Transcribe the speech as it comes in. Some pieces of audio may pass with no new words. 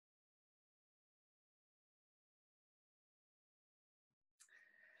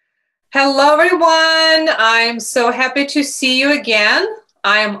Hello, everyone. I'm so happy to see you again.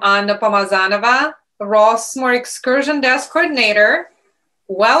 I'm Anna Pomazanova, Rossmore Excursion Desk Coordinator.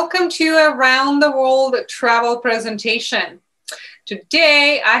 Welcome to Around the World Travel Presentation.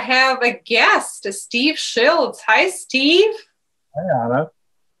 Today, I have a guest, Steve Schiltz. Hi, Steve. Hi, Anna.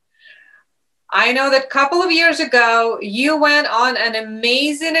 I know that a couple of years ago, you went on an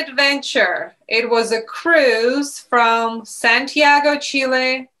amazing adventure. It was a cruise from Santiago,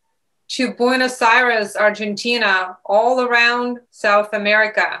 Chile, to Buenos Aires, Argentina, all around South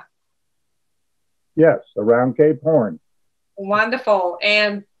America. Yes, around Cape Horn. Wonderful.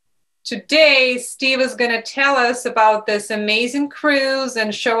 And today, Steve is going to tell us about this amazing cruise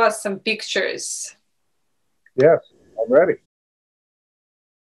and show us some pictures. Yes, I'm ready.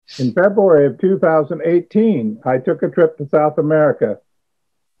 In February of 2018, I took a trip to South America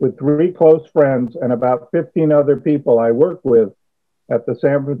with 3 close friends and about 15 other people I work with at the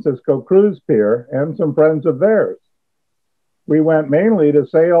San Francisco Cruise Pier and some friends of theirs. We went mainly to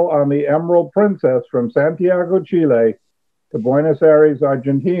sail on the Emerald Princess from Santiago, Chile to Buenos Aires,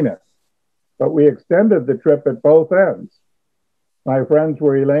 Argentina, but we extended the trip at both ends. My friends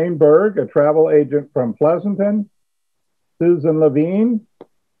were Elaine Berg, a travel agent from Pleasanton, Susan Levine,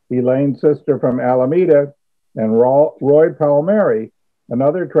 Elaine's sister from Alameda, and Roy Palmieri,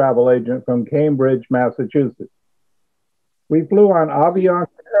 another travel agent from Cambridge, Massachusetts. We flew on Avianca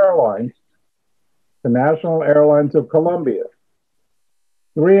Airlines, the national airlines of Colombia.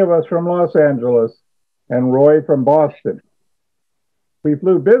 3 of us from Los Angeles and Roy from Boston. We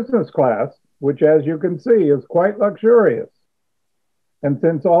flew business class, which, as you can see, is quite luxurious. And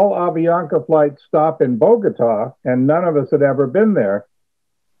since all Avianca flights stop in Bogota and none of us had ever been there,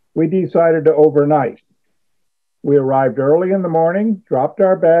 we decided to overnight. We arrived early in the morning, dropped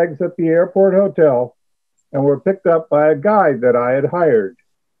our bags at the airport hotel, and were picked up by a guide that I had hired.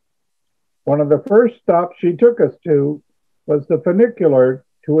 One of the first stops she took us to was the funicular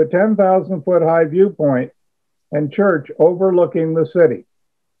to a 10,000-foot high viewpoint and church overlooking the city.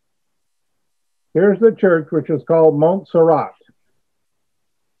 Here's the church, which is called Montserrat.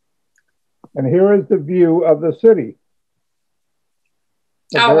 And here is the view of the city.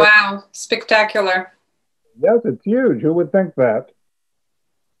 Oh, wow. Spectacular. Yes, it's huge. Who would think that?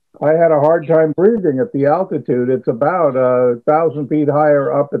 I had a hard time breathing at the altitude. It's about 1,000 feet higher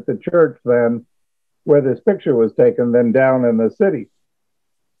up at the church than where this picture was taken than down in the city.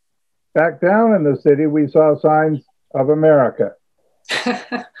 Back down in the city, we saw signs of America.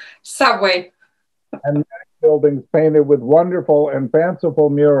 Subway. And many buildings painted with wonderful and fanciful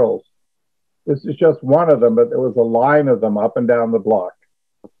murals. This is just one of them, but there was a line of them up and down the block.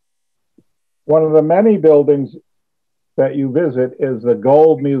 One of the many buildings that you visit is the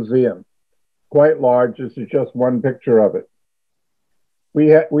Gold Museum. Quite large. This is just one picture of it.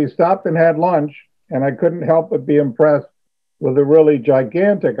 We stopped and had lunch, and I couldn't help but be impressed with the really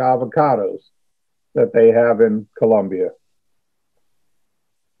gigantic avocados that they have in Colombia.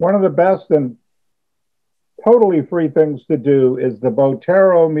 One of the best and totally free things to do is the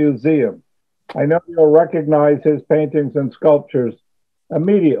Botero Museum. I know you'll recognize his paintings and sculptures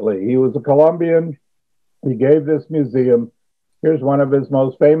immediately. He was a Colombian. He gave this museum. Here's one of his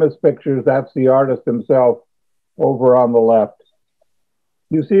most famous pictures. That's the artist himself over on the left.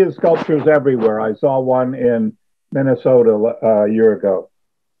 You see his sculptures everywhere. I saw one in Minnesota a year ago.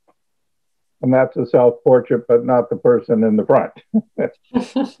 And that's a self-portrait, but not the person in the front.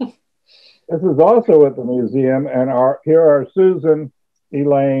 This is also at the museum, and here are Susan,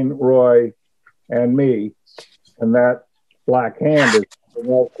 Elaine, Roy, and me. And that black hand is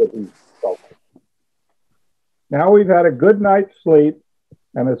something else that he sculpted. Now we've had a good night's sleep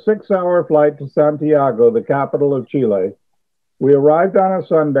and a 6-hour flight to Santiago, the capital of Chile. We arrived on a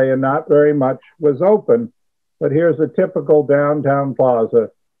Sunday and not very much was open, but here's a typical downtown plaza,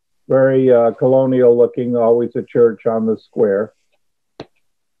 very colonial looking, always a church on the square.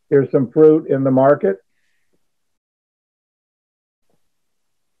 Here's some fruit in the market.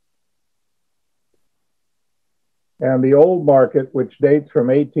 And the old market, which dates from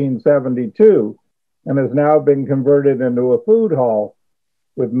 1872 and has now been converted into a food hall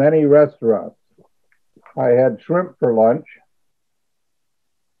with many restaurants. I had shrimp for lunch.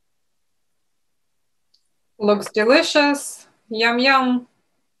 Looks delicious. Yum, yum.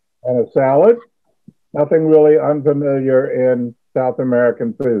 And a salad. Nothing really unfamiliar in South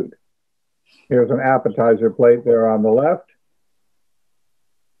American food. Here's an appetizer plate there on the left.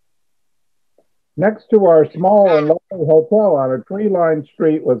 Next to our small and lovely hotel on a tree-lined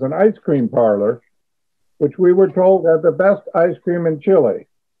street was an ice cream parlor, which we were told had the best ice cream in Chile.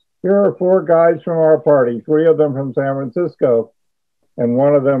 Here are 4 guys from our party, 3 of them from San Francisco, and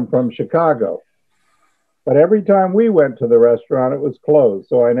one of them from Chicago. But every time we went to the restaurant, it was closed.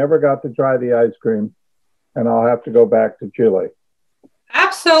 So I never got to try the ice cream, and I'll have to go back to Chile.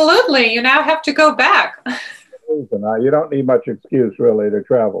 Absolutely. You now have to go back. You don't need much excuse, really, to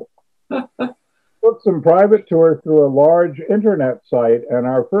travel. Took some private tours through a large internet site, and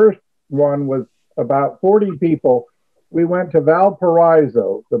our first one was about 40 people. We went to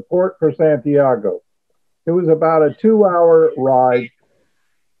Valparaiso, the port for Santiago. It was about a 2-hour ride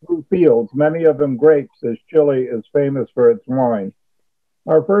through fields, many of them grapes, as Chile is famous for its wine.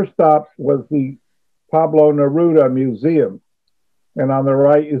 Our first stop was the Pablo Neruda Museum. And on the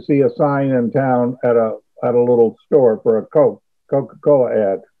right, you see a sign in town at a little store for a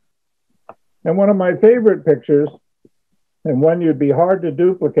Coca-Cola ad. And one of my favorite pictures, and one you'd be hard to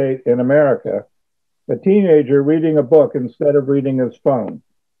duplicate in America, a teenager reading a book instead of reading his phone.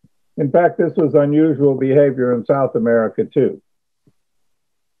 In fact, this was unusual behavior in South America, too.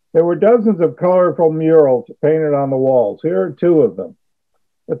 There were dozens of colorful murals painted on the walls. Here are 2 of them.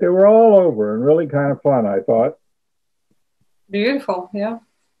 But they were all over and really kind of fun, I thought. Beautiful, yeah.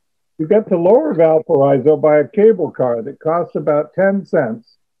 You get to Lower Valparaiso by a cable car that costs about 10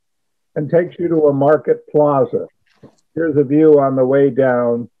 cents and takes you to a market plaza. Here's a view on the way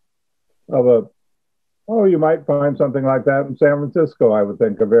down of you might find something like that in San Francisco, I would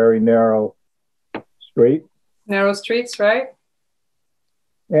think, a very narrow street. Narrow streets, right?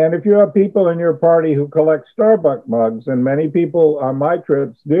 And if you have people in your party who collect Starbucks mugs, and many people on my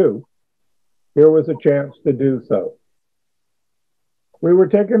trips do, here was a chance to do so. We were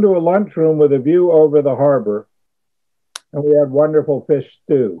taken to a lunchroom with a view over the harbor, and we had wonderful fish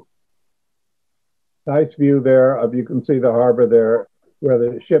stew. Nice view there you can see the harbor there where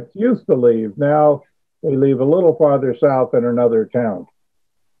the ships used to leave. Now they leave a little farther south in another town.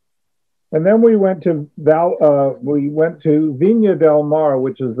 And then we went to Viña del Mar,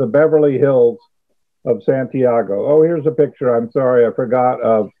 which is the Beverly Hills of Santiago. Oh, here's a picture. I'm sorry, I forgot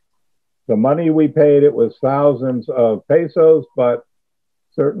of the money we paid. It was thousands of pesos, but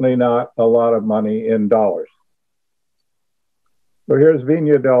certainly not a lot of money in dollars. So here's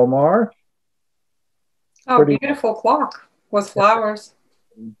Viña del Mar. Oh, beautiful clock with flowers.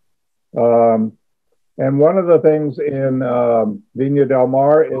 And one of the things in Viña del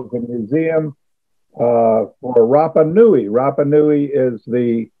Mar is a museum for Rapa Nui. Rapa Nui is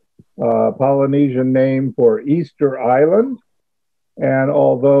the Polynesian name for Easter Island. And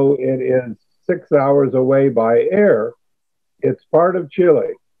although it is 6 hours away by air, it's part of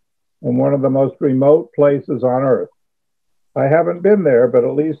Chile and one of the most remote places on Earth. I haven't been there, but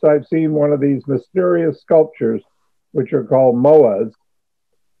at least I've seen one of these mysterious sculptures, which are called moas,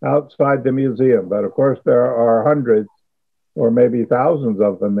 outside the museum. But of course, there are hundreds or maybe thousands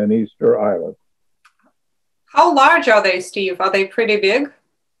of them in Easter Island. How large are they, Steve? Are they pretty big?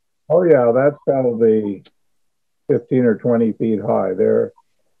 Oh, yeah, that's probably 15 or 20 feet high.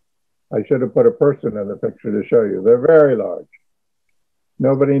 I should have put a person in the picture to show you. They're very large.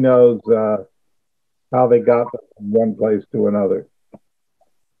 Nobody knows how they got from one place to another.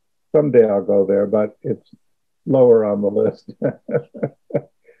 Someday I'll go there, but it's lower on the list.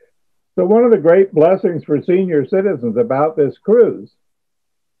 So one of the great blessings for senior citizens about this cruise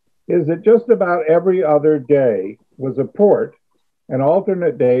is that just about every other day was a port, and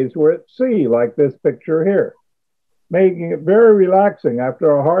alternate days were at sea, like this picture here, making it very relaxing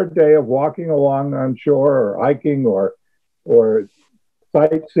after a hard day of walking along on shore or hiking or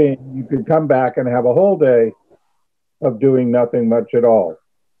sightseeing. You could come back and have a whole day of doing nothing much at all.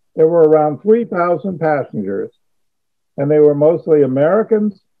 There were around 3,000 passengers, and they were mostly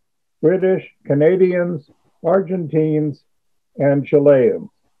Americans, British, Canadians, Argentines, and Chileans.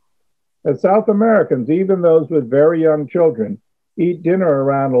 As South Americans, even those with very young children, eat dinner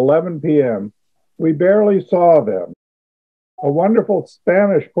around 11 p.m., we barely saw them. A wonderful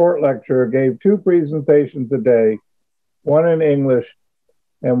Spanish port lecturer gave 2 presentations a day, one in English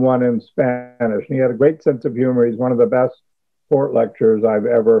and one in Spanish. And he had a great sense of humor. He's one of the best port lecturers I've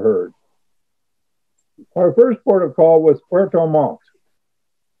ever heard. Our first port of call was Puerto Montt.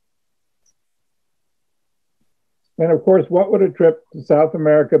 And of course, what would a trip to South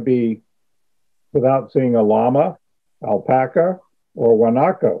America be without seeing a llama, alpaca, or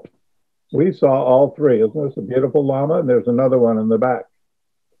guanaco? We saw all 3. Isn't this a beautiful llama? And there's another one in the back.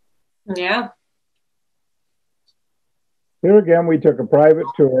 Yeah. Here again, we took a private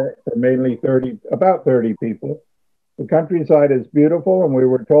tour for mainly about 30 people. The countryside is beautiful, and we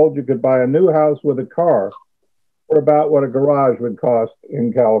were told you could buy a new house with a car for about what a garage would cost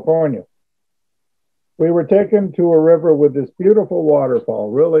in California. We were taken to a river with this beautiful waterfall,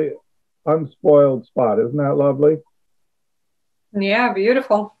 really unspoiled spot. Isn't that lovely? Yeah,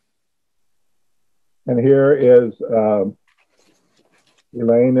 beautiful. And here is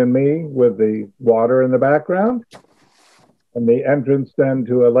Elaine and me with the water in the background, and the entrance then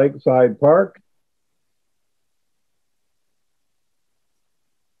to a lakeside park,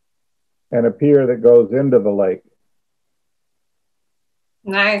 and a pier that goes into the lake.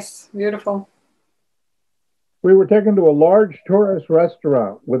 Nice, beautiful. We were taken to a large tourist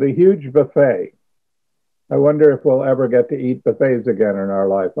restaurant with a huge buffet. I wonder if we'll ever get to eat buffets again in our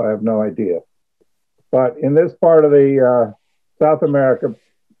life. I have no idea. But in this part of the South America,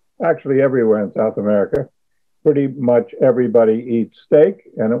 actually everywhere in South America, pretty much everybody eats steak,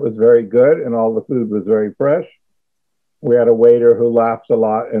 and it was very good, and all the food was very fresh. We had a waiter who laughs a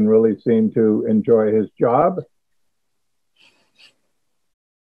lot and really seemed to enjoy his job.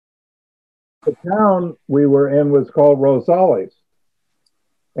 The town we were in was called Rosales.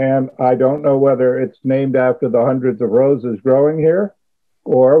 And I don't know whether it's named after the hundreds of roses growing here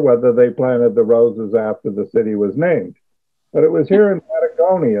or whether they planted the roses after the city was named. But it was here in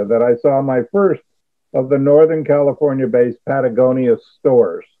Patagonia that I saw my first of the Northern California-based Patagonia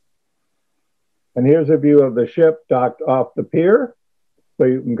stores. And here's a view of the ship docked off the pier. So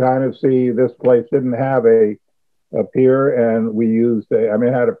you can kind of see this place didn't have a pier, and we used it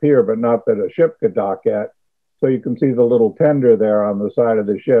had a pier, but not that a ship could dock at. So you can see the little tender there on the side of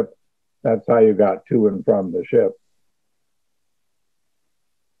the ship. That's how you got to and from the ship.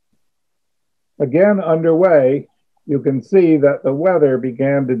 Again, underway, you can see that the weather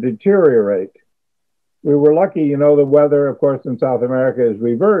began to deteriorate. We were lucky, the weather, of course, in South America is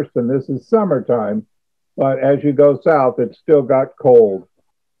reversed, and this is summertime. But as you go south, it still got cold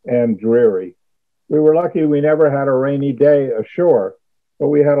and dreary. We were lucky we never had a rainy day ashore, but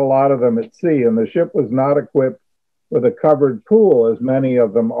we had a lot of them at sea, and the ship was not equipped with a covered pool as many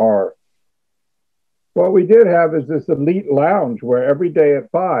of them are. What we did have is this elite lounge where every day at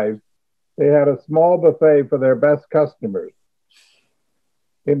 5, they had a small buffet for their best customers.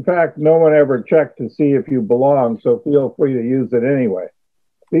 In fact, no one ever checked to see if you belong, so feel free to use it anyway.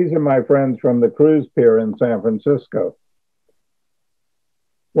 These are my friends from the cruise pier in San Francisco.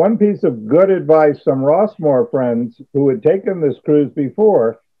 One piece of good advice some Rossmore friends who had taken this cruise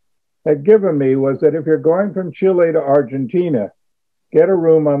before had given me was that if you're going from Chile to Argentina, get a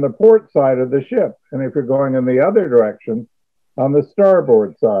room on the port side of the ship. And if you're going in the other direction, on the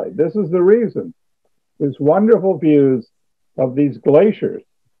starboard side. This is the reason. There's wonderful views of these glaciers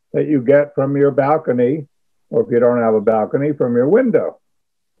that you get from your balcony, or if you don't have a balcony, from your window.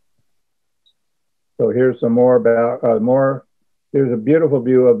 So here's some more about here's a beautiful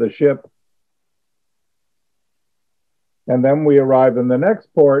view of the ship. And then we arrive in the next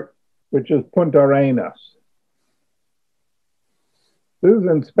port, which is Punta Arenas.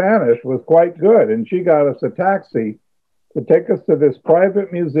 Susan Spanish was quite good, and she got us a taxi to take us to this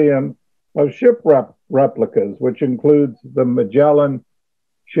private museum of ship replicas, which includes the Magellan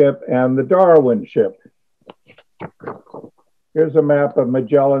ship and the Darwin ship. Here's a map of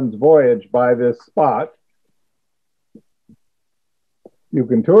Magellan's voyage by this spot. You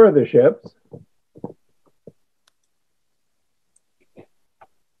can tour the ships.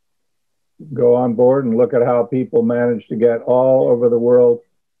 Go on board and look at how people manage to get all over the world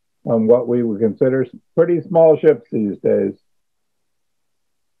on what we would consider pretty small ships these days.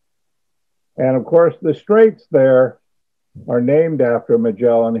 And of course, the straits there are named after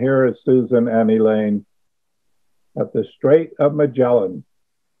Magellan. Here is Susan and Elaine at the Strait of Magellan.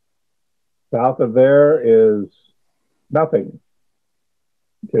 South of there is nothing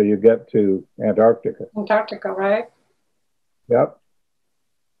until you get to Antarctica. Antarctica, right? Yep.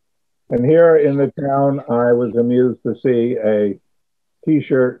 And here in the town, I was amused to see a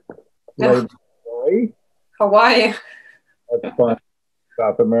T-shirt labeled Hawaii. Hawaii. That's fun.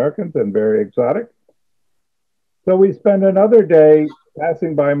 South Americans and very exotic. So we spend another day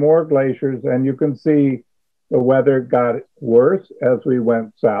passing by more glaciers, and you can see the weather got worse as we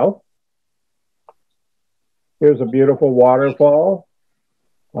went south. Here's a beautiful waterfall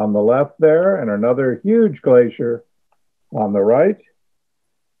on the left there, and another huge glacier on the right.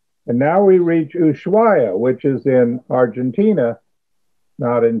 And now we reach Ushuaia, which is in Argentina,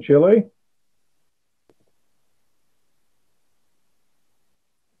 not in Chile.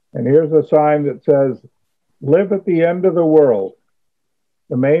 And here's a sign that says, "Live at the end of the world."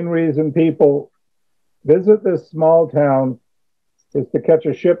 The main reason people visit this small town is to catch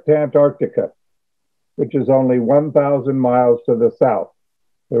a ship to Antarctica, which is only 1,000 miles to the south.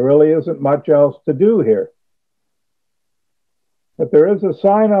 There really isn't much else to do here. But there is a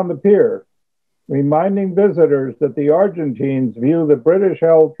sign on the pier reminding visitors that the Argentines view the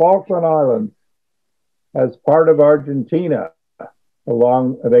British-held Falkland Islands as part of Argentina.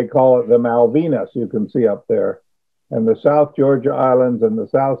 along, they call it the Malvinas, you can see up there, and the South Georgia Islands and the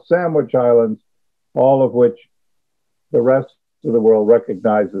South Sandwich Islands, all of which the rest of the world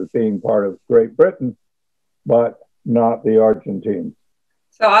recognizes being part of Great Britain, but not the Argentines.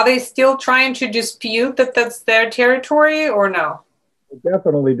 So are they still trying to dispute that that's their territory or no? They're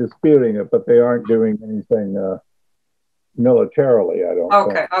definitely disputing it, but they aren't doing anything militarily, I don't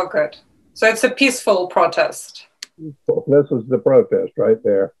think. Okay, oh good. So it's a peaceful protest. This was the protest right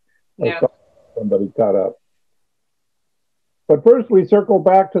there. Yeah. Somebody cut up. But first we circle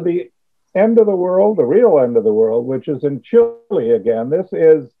back to the end of the world, the real end of the world, which is in Chile again. This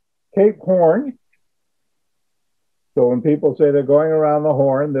is Cape Horn. So when people say they're going around the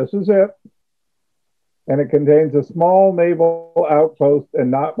Horn, this is it. And it contains a small naval outpost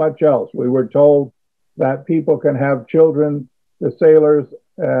and not much else. We were told that people can have children, the sailors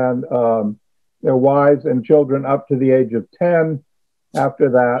and their wives and children up to the age of 10. After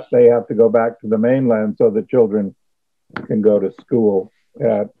that, they have to go back to the mainland so the children can go to school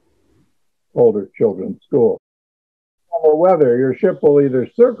at older children's school. The weather, your ship will either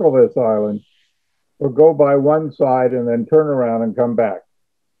circle this island or go by one side and then turn around and come back.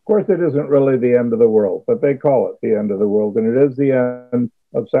 Of course, it isn't really the end of the world, but they call it the end of the world, and it is the end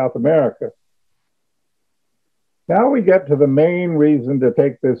of South America. Now we get to the main reason to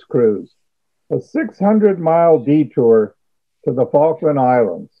take this cruise, a 600-mile detour to the Falkland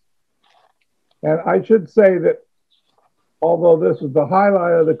Islands. And I should say that although this is the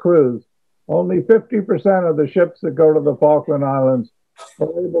highlight of the cruise, only 50% of the ships that go to the Falkland Islands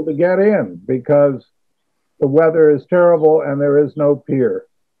are able to get in because the weather is terrible and there is no pier.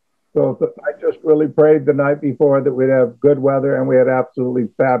 So I just really prayed the night before that we'd have good weather, and we had absolutely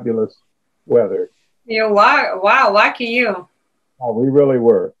fabulous weather. Wow, lucky you. Oh, we really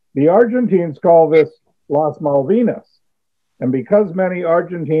were. The Argentines call this Las Malvinas. And because many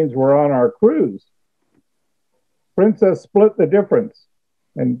Argentines were on our cruise, Princess split the difference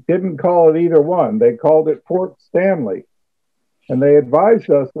and didn't call it either one. They called it Port Stanley. And they advised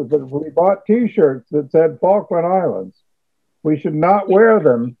us that if we bought T-shirts that said Falkland Islands, we should not wear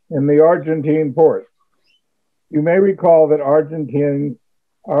them in the Argentine ports. You may recall that Argentines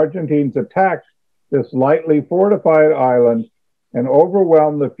attacked this lightly fortified island and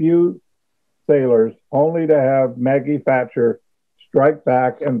overwhelmed the few sailors, only to have Maggie Thatcher strike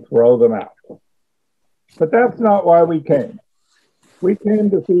back and throw them out. But that's not why we came. We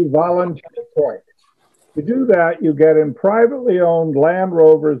came to see Valentia Point. To do that, you get in privately owned Land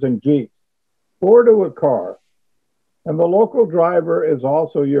Rovers and Jeeps, 4 to a car. And the local driver is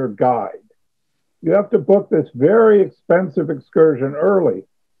also your guide. You have to book this very expensive excursion early,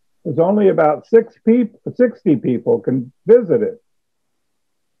 as only about 60 people can visit it.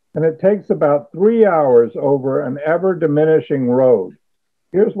 And it takes about 3 hours over an ever-diminishing road.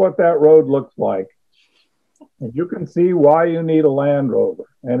 Here's what that road looks like. And you can see why you need a Land Rover.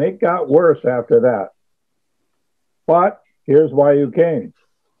 And it got worse after that. But here's why you came.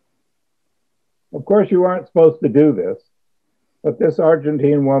 Of course, you aren't supposed to do this, but this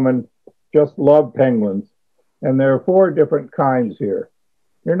Argentine woman just loved penguins, and there are 4 different kinds here.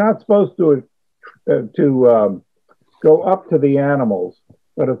 You're not supposed to go up to the animals,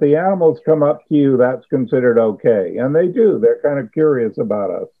 but if the animals come up to you, that's considered okay, and they do. They're kind of curious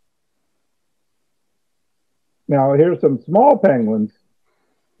about us. Now, here's some small penguins,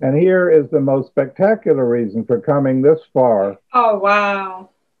 and here is the most spectacular reason for coming this far. Oh, wow.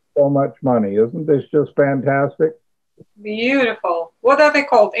 So much money. Isn't this just fantastic? Beautiful. What are they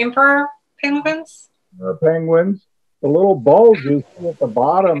called? Emperor penguins? Penguins. The little bulge you see at the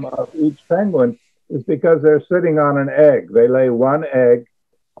bottom of each penguin is because they're sitting on an egg. They lay one egg,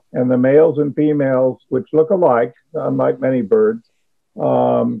 and the males and females, which look alike, unlike many birds,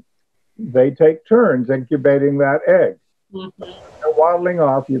 they take turns incubating that egg. Mm-hmm. They're waddling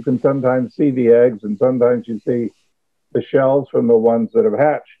off. You can sometimes see the eggs, and sometimes you see the shells from the ones that have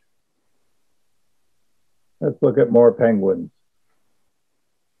hatched. Let's look at more penguins.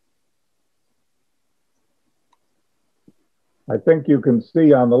 I think you can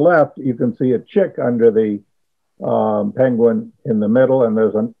see on the left, you can see a chick under the penguin in the middle, and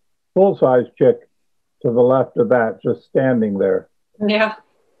there's a full-size chick to the left of that, just standing there. Yeah.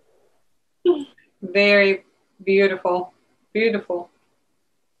 Very beautiful. Beautiful.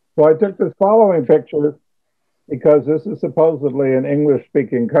 So I took this following picture because this is supposedly an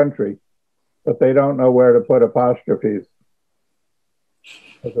English-speaking country, but they don't know where to put apostrophes.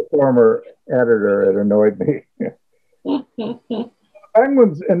 As a former editor, it annoyed me. The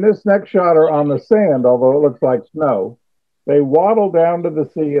penguins in this next shot are on the sand, although it looks like snow. They waddle down to the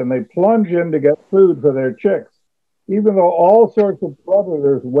sea and they plunge in to get food for their chicks. even though all sorts of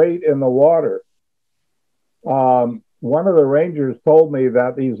predators wait in the water. One of the rangers told me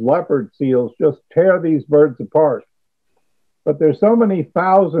that these leopard seals just tear these birds apart. But there's so many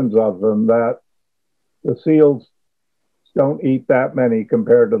thousands of them that the seals don't eat that many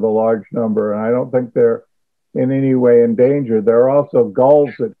compared to the large number. And I don't think they're in any way endangered. There are also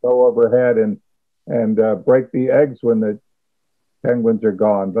gulls that go overhead and break the eggs when the penguins are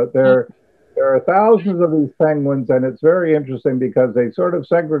gone. But there are thousands of these penguins, and it's very interesting because they sort of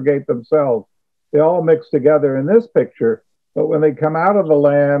segregate themselves. They all mix together in this picture, but when they come out of the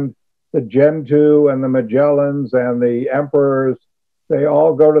land, the Gentoo and the Magellans and the Emperors, they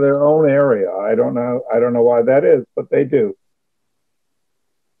all go to their own area. I don't know why that is, but they do.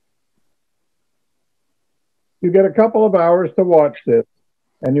 You get a couple of hours to watch this,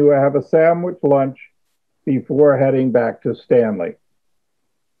 and you have a sandwich lunch before heading back to Stanley.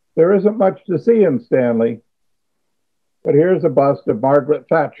 There isn't much to see in Stanley, but here's a bust of Margaret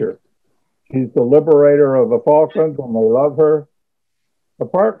Thatcher. She's the liberator of the Falklands, and they love her.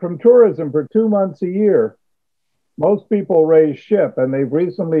 Apart from tourism for 2 months a year, most people raise ship, and they've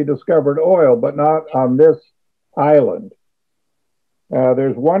recently discovered oil, but not on this island.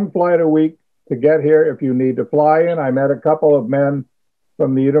 There's one flight a week to get here if you need to fly in. I met a couple of men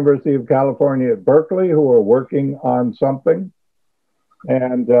from the University of California at Berkeley who are working on something.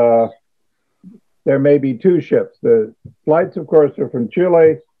 And there may be 2 ships. The flights, of course, are from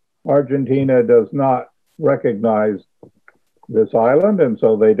Chile. Argentina does not recognize this island, and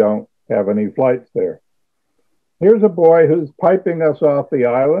so they don't have any flights there. Here's a boy who's piping us off the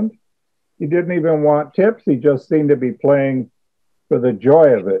island. He didn't even want tips. He just seemed to be playing for the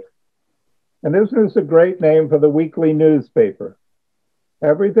joy of it. And isn't this a great name for the weekly newspaper?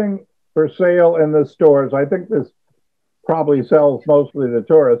 Everything for sale in the stores. I think this probably sells mostly to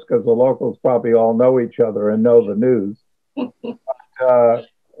tourists because the locals probably all know each other and know the news.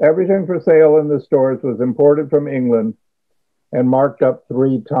 Everything for sale in the stores was imported from England and marked up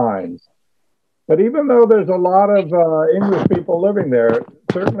 3 times. But even though there's a lot of English people living there,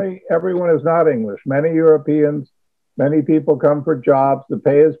 certainly everyone is not English. Many Europeans, many people come for jobs. The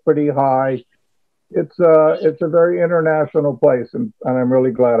pay is pretty high. It's a very international place, and I'm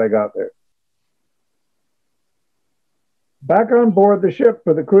really glad I got there. Back on board the ship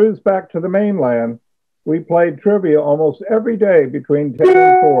for the cruise back to the mainland, we played trivia almost every day between 10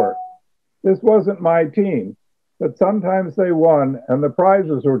 and 4. This wasn't my team, but sometimes they won, and the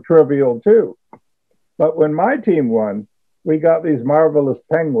prizes were trivial too. But when my team won, we got these marvelous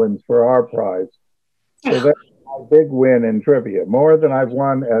penguins for our prize. So that's a big win in trivia, more than I've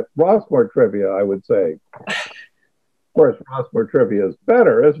won at Rossmore Trivia, I would say. Of course, Rossmore Trivia is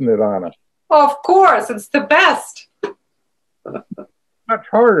better, isn't it, Anna? Of course, it's the best. Much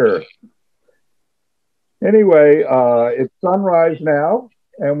harder. Anyway, it's sunrise now,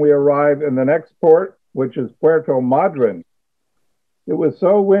 and we arrive in the next port, which is Puerto Madryn. It was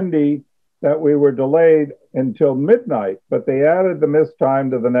so windy that we were delayed until midnight, but they added the missed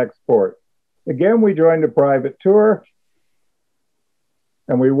time to the next port. Again, we joined a private tour,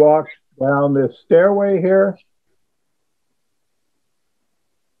 and we walked down this stairway here.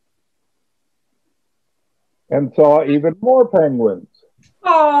 And saw even more penguins.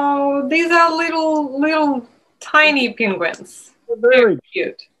 Oh, these are little tiny penguins. They're very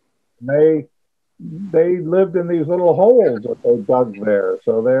cute. They lived in these little holes that they dug there,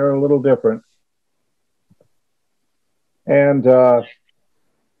 so they're a little different. And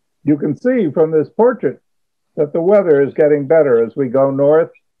you can see from this portrait that the weather is getting better as we go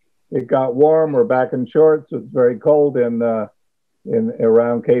north. It got warm. We're back in shorts. It's very cold in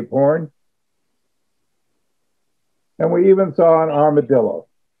around Cape Horn. And we even saw an armadillo.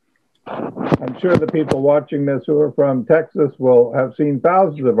 I'm sure the people watching this who are from Texas will have seen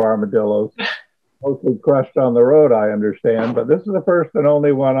thousands of armadillos, mostly crushed on the road, I understand, but this is the first and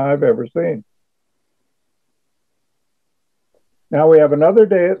only one I've ever seen. Now we have another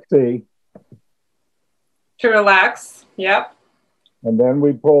day at sea. To relax, yep. And then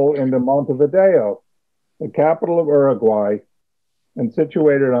we pull into Montevideo, the capital of Uruguay, and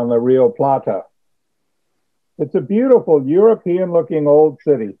situated on the Rio Plata. It's a beautiful European-looking old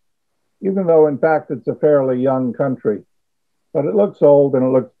city, even though in fact it's a fairly young country. But it looks old and it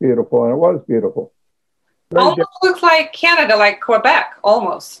looks beautiful, and it was beautiful. Almost looks like Canada, like Quebec,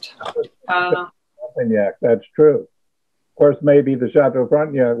 almost. Frontenac, that's true. Of course, maybe the Chateau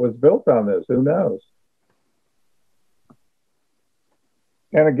Frontenac was built on this, who knows?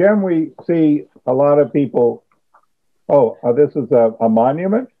 And again, we see a lot of people. Oh, this is a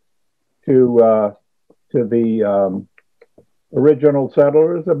monument to the original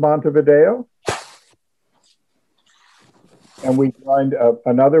settlers of Montevideo. and we joined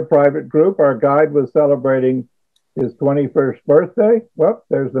another private group. Our guide was celebrating his 21st birthday. Well,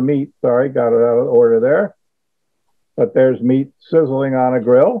 there's the meat. Sorry, got it out of order there. But there's meat sizzling on a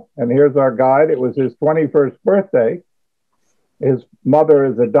grill. And here's our guide. It was his 21st birthday. His mother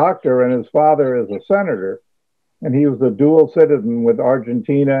is a doctor and his father is a senator. And he was a dual citizen with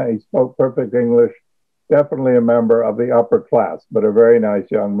Argentina. He spoke perfect English, definitely a member of the upper class, but a very nice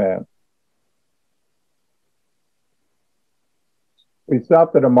young man. We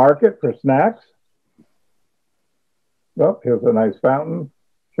stopped at a market for snacks. Oh, here's a nice fountain.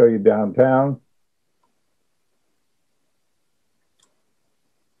 Show you downtown.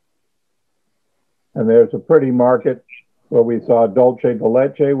 And there's a pretty market where we saw dulce de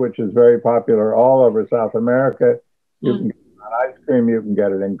leche, which is very popular all over South America. You can get it on ice cream, you can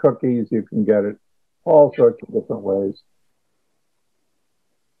get it in cookies, you can get it all sorts of different ways.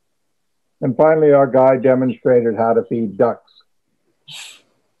 And finally, our guide demonstrated how to feed ducks.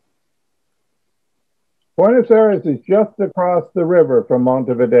 Buenos Aires is just across the river from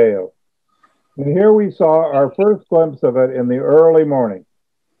Montevideo. And here we saw our first glimpse of it in the early morning.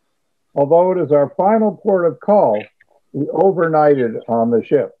 Although it is our final port of call, we overnighted on the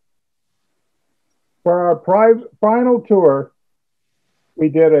ship. For our final tour, we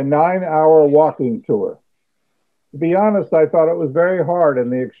did a 9-hour walking tour. To be honest, I thought it was very hard in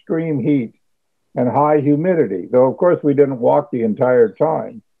the extreme heat and high humidity, though of course we didn't walk the entire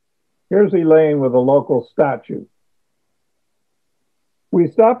time. Here's Elaine with a local statue. We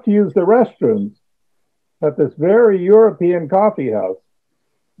stopped to use the restrooms at this very European coffee house,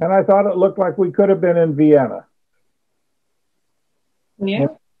 and I thought it looked like we could have been in Vienna. Yeah.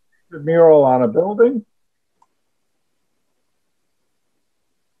 A mural on a building.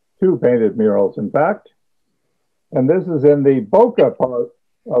 2 painted murals, in fact. And this is in the Boca part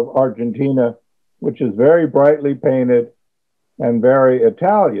of Argentina, which is very brightly painted and very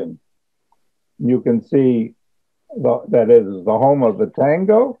Italian. You can see that it is the home of the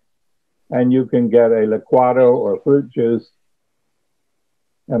tango, and you can get a licuado or fruit juice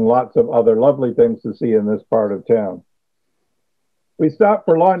and lots of other lovely things to see in this part of town. We stopped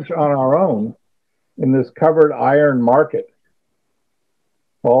for lunch on our own in this covered iron market.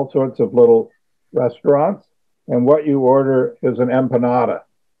 All sorts of little restaurants, and what you order is an empanada.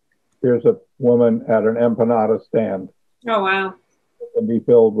 Here's a woman at an empanada stand. Oh, wow. It can be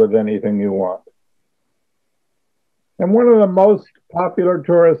filled with anything you want. And one of the most popular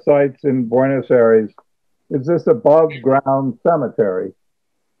tourist sites in Buenos Aires is this above ground cemetery.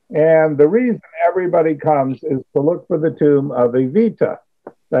 And the reason everybody comes is to look for the tomb of Evita,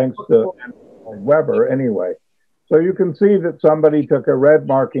 thanks to Weber anyway. So you can see that somebody took a red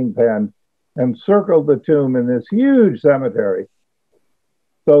marking pen and circled the tomb in this huge cemetery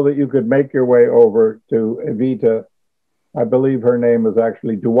so that you could make your way over to Evita. I believe her name is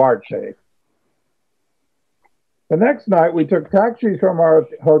actually Duarte. The next night, we took taxis from our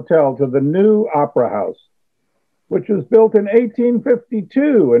hotel to the new Opera House, which was built in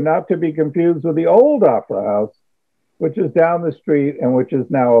 1852 and not to be confused with the old Opera House, which is down the street and which is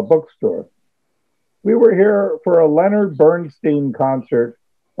now a bookstore. We were here for a Leonard Bernstein concert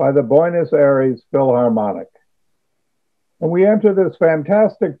by the Buenos Aires Philharmonic. And we enter this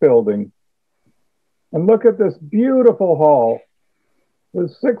fantastic building and look at this beautiful hall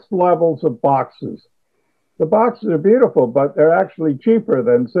with 6 levels of boxes. The boxes are beautiful, but they're actually cheaper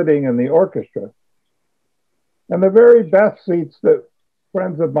than sitting in the orchestra. And the very best seats that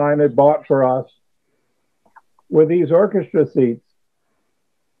friends of mine had bought for us were these orchestra seats,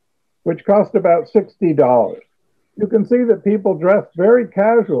 which cost about $60. You can see that people dressed very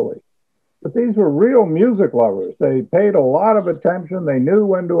casually, but these were real music lovers. They paid a lot of attention. They knew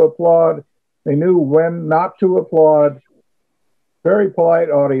when to applaud. They knew when not to applaud. Very polite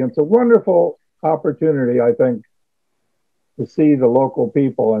audience, a wonderful opportunity, I think, to see the local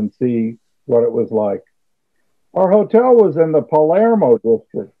people and see what it was like. Our hotel was in the Palermo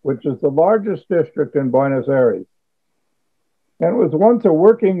district, which is the largest district in Buenos Aires. And it was once a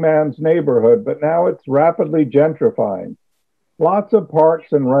working man's neighborhood, but now it's rapidly gentrifying. Lots of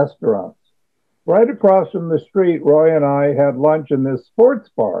parks and restaurants. Right across from the street, Roy and I had lunch in this sports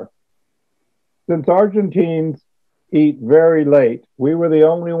bar. Since Argentines eat very late, we were the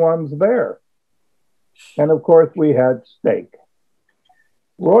only ones there. And of course, we had steak.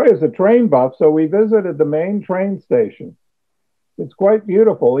 Roy is a train buff, so we visited the main train station. It's quite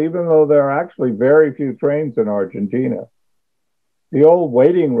beautiful, even though there are actually very few trains in Argentina. The old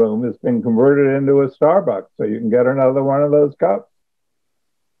waiting room has been converted into a Starbucks, so you can get another one of those cups.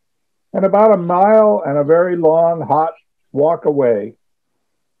 And about a mile and a very long, hot walk away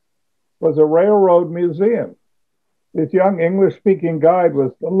was a railroad museum. This young English-speaking guide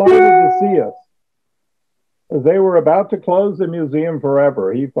was delighted to see us. As they were about to close the museum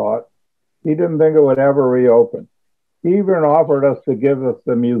forever, he thought. He didn't think it would ever reopen. He even offered us to give us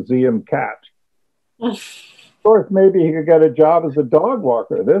the museum cat. Of course, maybe he could get a job as a dog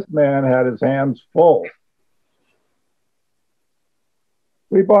walker. This man had his hands full.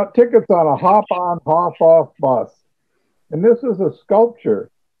 We bought tickets on a hop-on, hop-off bus. And this is a sculpture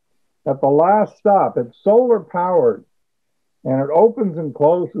at the last stop. It's solar-powered, and it opens and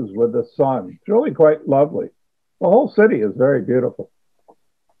closes with the sun. It's really quite lovely. The whole city is very beautiful.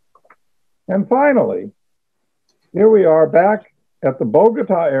 And finally, here we are back at the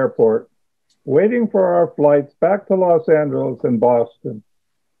Bogota airport, waiting for our flights back to Los Angeles and Boston.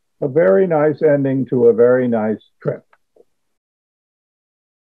 A very nice ending to a very nice trip.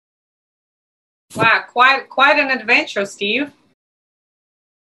 Wow, quite an adventure, Steve.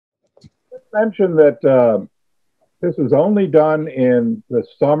 Mention that this is only done in the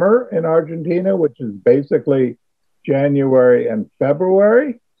summer in Argentina, which is basically January and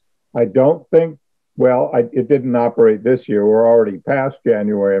February. I don't think, well, it didn't operate this year. We're already past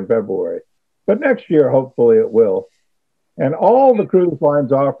January and February. But next year, hopefully it will. And all the cruise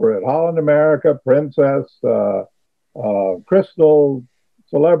lines offer it. Holland America, Princess, Crystal,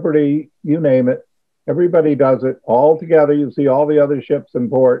 Celebrity, you name it. Everybody does it all together. You see all the other ships in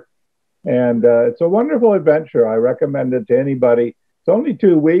port. And it's a wonderful adventure. I recommend it to anybody. It's only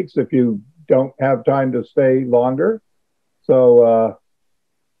 2 weeks if you don't have time to stay longer. So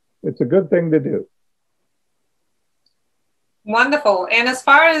it's a good thing to do. Wonderful. And as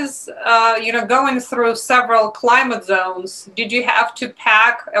far as, going through several climate zones, did you have to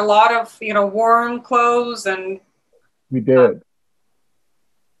pack a lot of, warm clothes? And we did.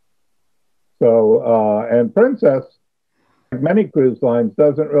 So, and Princess, like many cruise lines,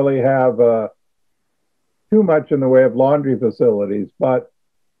 doesn't really have too much in the way of laundry facilities, but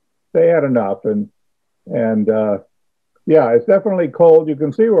they had enough. And yeah, it's definitely cold. You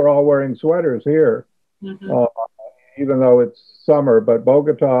can see we're all wearing sweaters here, even though it's summer. But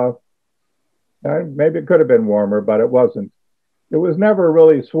Bogota, maybe it could have been warmer, but it wasn't. It was never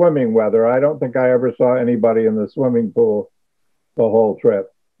really swimming weather. I don't think I ever saw anybody in the swimming pool the whole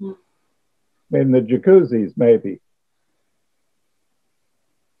trip. In the jacuzzis, maybe.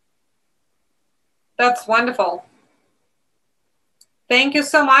 That's wonderful. Thank you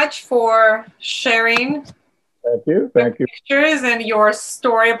so much for sharing. Thank you. Thank you. Pictures and your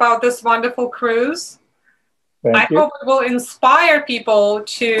story about this wonderful cruise. I hope it will inspire people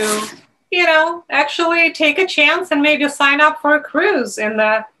to, actually take a chance and maybe sign up for a cruise in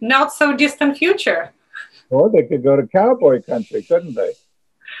the not so distant future. Or they could go to cowboy country, couldn't they?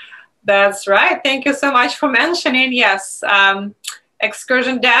 That's right. Thank you so much for mentioning. Yes,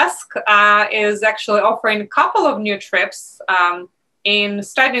 Excursion Desk is actually offering a couple of new trips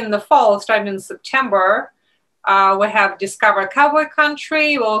starting in the fall, starting in September. We have Discover Cowboy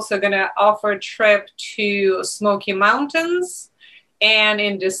Country. We're also going to offer a trip to Smoky Mountains. And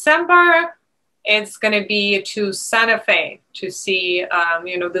in December, it's going to be to Santa Fe to see,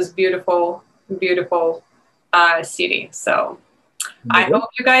 this beautiful, beautiful city. So I hope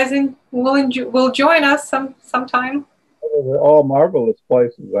you guys will join us sometime. They're all marvelous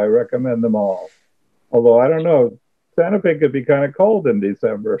places. I recommend them all. Although I don't know, Santa Fe could be kind of cold in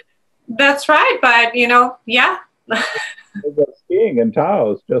December. That's right, but yeah. They go skiing in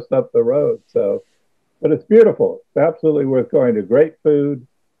Taos just up the road. So, but it's beautiful. It's absolutely worth going to. Great food,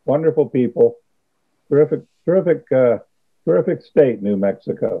 wonderful people, terrific state, New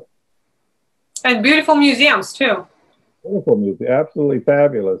Mexico, and beautiful museums too. Beautiful museum, absolutely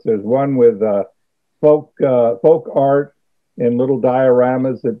fabulous. There's one with folk art in little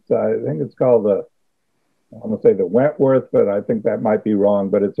dioramas. I think it's called I'm going to say the Wentworth, but I think that might be wrong.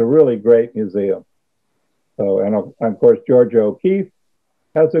 But it's a really great museum. So, and of course, Georgia O'Keeffe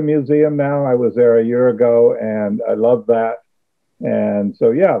has a museum now. I was there a year ago, and I love that. And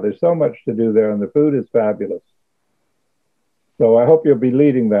so, yeah, there's so much to do there, and the food is fabulous. So I hope you'll be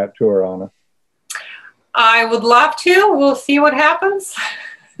leading that tour, Anna. I would love to. We'll see what happens.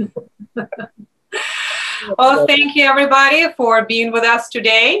 Well, thank you, everybody, for being with us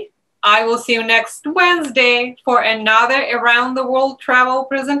today. I will see you next Wednesday for another Around the World travel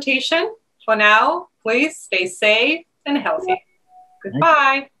presentation. For now, please stay safe and healthy.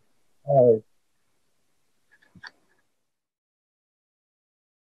 Goodbye. Bye.